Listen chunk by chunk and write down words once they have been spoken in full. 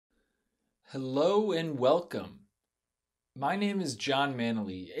Hello and welcome. My name is John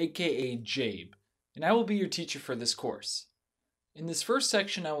Manley, aka Jabe, and I will be your teacher for this course. In this first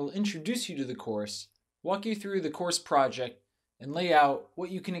section, I will introduce you to the course, walk you through the course project, and lay out what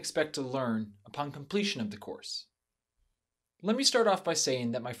you can expect to learn upon completion of the course. Let me start off by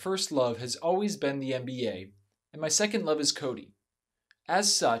saying that my first love has always been the MBA, and my second love is coding.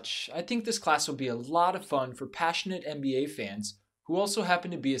 As such, I think this class will be a lot of fun for passionate MBA fans who also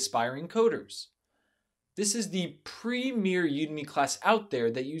happen to be aspiring coders. This is the premier Udemy class out there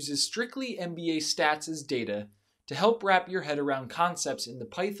that uses strictly MBA stats as data to help wrap your head around concepts in the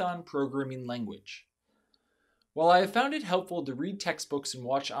Python programming language. While I have found it helpful to read textbooks and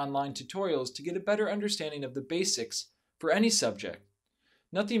watch online tutorials to get a better understanding of the basics for any subject,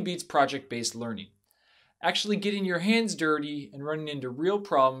 nothing beats project-based learning. Actually getting your hands dirty and running into real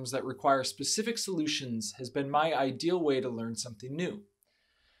problems that require specific solutions has been my ideal way to learn something new.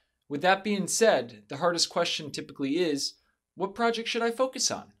 With that being said, the hardest question typically is, what project should I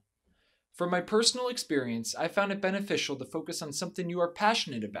focus on? From my personal experience, I found it beneficial to focus on something you are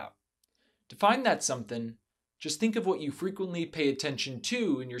passionate about. To find that something, just think of what you frequently pay attention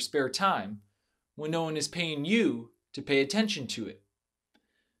to in your spare time when no one is paying you to pay attention to it.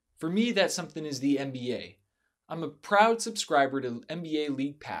 For me, that something is the MBA. I'm a proud subscriber to MBA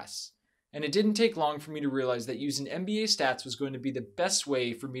League Pass, and it didn't take long for me to realize that using MBA stats was going to be the best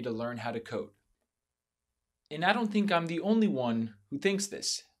way for me to learn how to code. And I don't think I'm the only one who thinks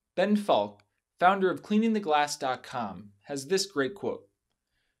this. Ben Falk, founder of cleaningtheglass.com, has this great quote.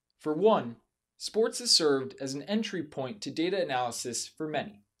 For one, sports is served as an entry point to data analysis for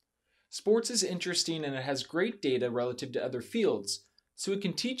many. Sports is interesting and it has great data relative to other fields, so it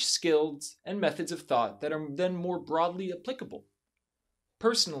can teach skills and methods of thought that are then more broadly applicable.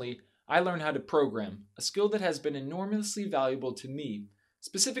 Personally, I learned how to program, a skill that has been enormously valuable to me,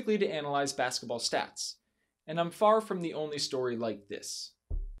 specifically to analyze basketball stats, and I'm far from the only story like this.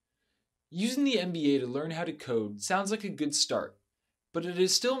 Using the MBA to learn how to code sounds like a good start, but it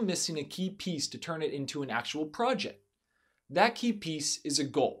is still missing a key piece to turn it into an actual project. That key piece is a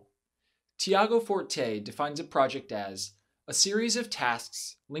goal. Tiago Forte defines a project as a series of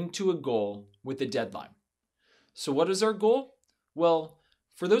tasks linked to a goal with a deadline. So what is our goal? Well,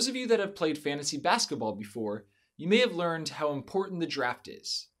 for those of you that have played fantasy basketball before, you may have learned how important the draft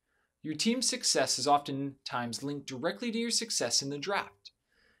is. Your team's success is oftentimes linked directly to your success in the draft.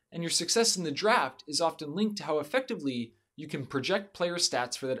 And your success in the draft is often linked to how effectively you can project player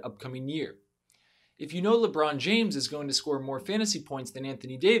stats for that upcoming year. If you know LeBron James is going to score more fantasy points than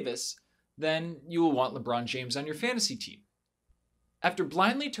Anthony Davis, then you will want LeBron James on your fantasy team. After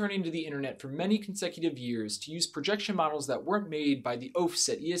blindly turning to the internet for many consecutive years to use projection models that weren't made by the oafs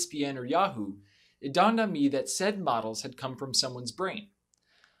at ESPN or Yahoo, it dawned on me that said models had come from someone's brain.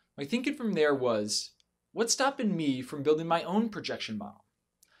 My thinking from there was, what's stopping me from building my own projection model?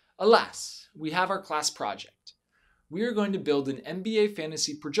 Alas, we have our class project. We are going to build an MBA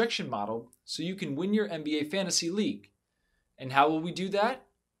fantasy projection model so you can win your MBA fantasy league. And how will we do that?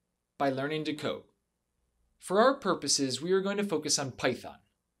 By learning to code. For our purposes, we are going to focus on Python.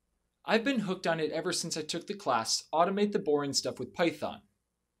 I've been hooked on it ever since I took the class Automate the Boring Stuff with Python.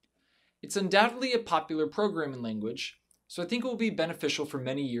 It's undoubtedly a popular programming language, so I think it will be beneficial for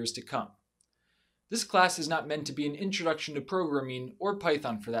many years to come. This class is not meant to be an introduction to programming or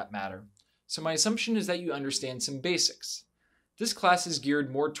Python for that matter, so my assumption is that you understand some basics. This class is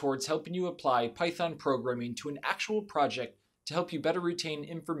geared more towards helping you apply Python programming to an actual project to help you better retain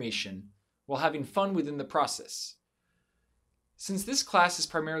information while having fun within the process. Since this class is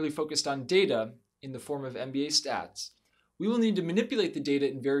primarily focused on data in the form of MBA stats, we will need to manipulate the data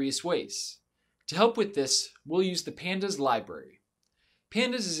in various ways. To help with this, we'll use the Pandas library.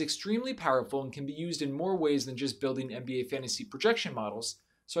 Pandas is extremely powerful and can be used in more ways than just building MBA fantasy projection models,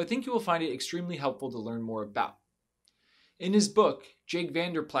 so I think you will find it extremely helpful to learn more about. In his book, Jake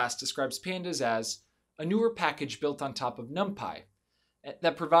Vanderplas describes Pandas as a newer package built on top of NumPy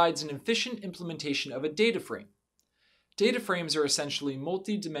that provides an efficient implementation of a data frame. Data frames are essentially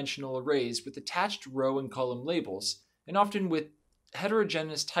multi-dimensional arrays with attached row and column labels, and often with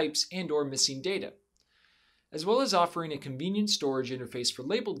heterogeneous types and/or missing data. As well as offering a convenient storage interface for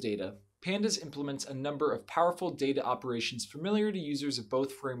labeled data, Pandas implements a number of powerful data operations familiar to users of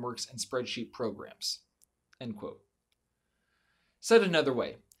both frameworks and spreadsheet programs. End quote. Said another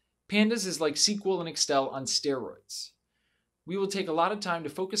way, Pandas is like SQL and Excel on steroids. We will take a lot of time to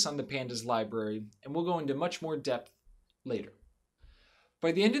focus on the Pandas library, and we'll go into much more depth later.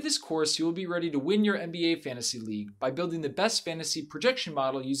 By the end of this course, you will be ready to win your MBA Fantasy League by building the best fantasy projection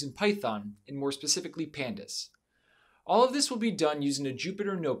model using Python, and more specifically Pandas. All of this will be done using a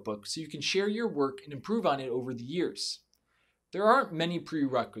Jupyter notebook so you can share your work and improve on it over the years. There aren't many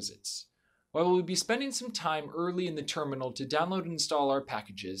prerequisites. While we'll be spending some time early in the terminal to download and install our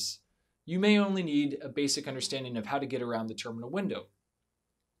packages, you may only need a basic understanding of how to get around the terminal window.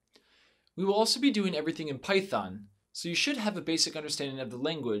 We will also be doing everything in Python, so you should have a basic understanding of the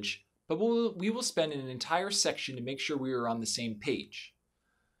language, but we will spend an entire section to make sure we are on the same page.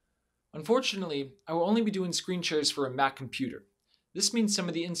 Unfortunately, I will only be doing screen shares for a Mac computer. This means some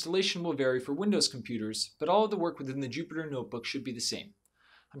of the installation will vary for Windows computers, but all of the work within the Jupyter notebook should be the same.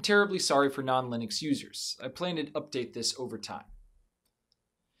 I'm terribly sorry for non-Linux users. I plan to update this over time.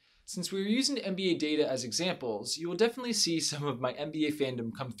 Since we are using NBA data as examples, you will definitely see some of my NBA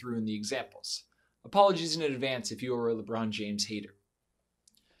fandom come through in the examples. Apologies in advance if you are a LeBron James hater.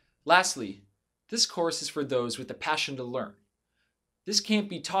 Lastly, this course is for those with a passion to learn. This can't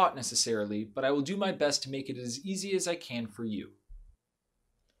be taught necessarily, but I will do my best to make it as easy as I can for you.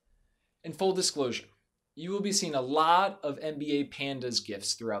 In full disclosure, you will be seeing a lot of NBA Pandas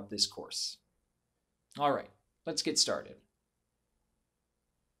GIFs throughout this course. Alright, let's get started.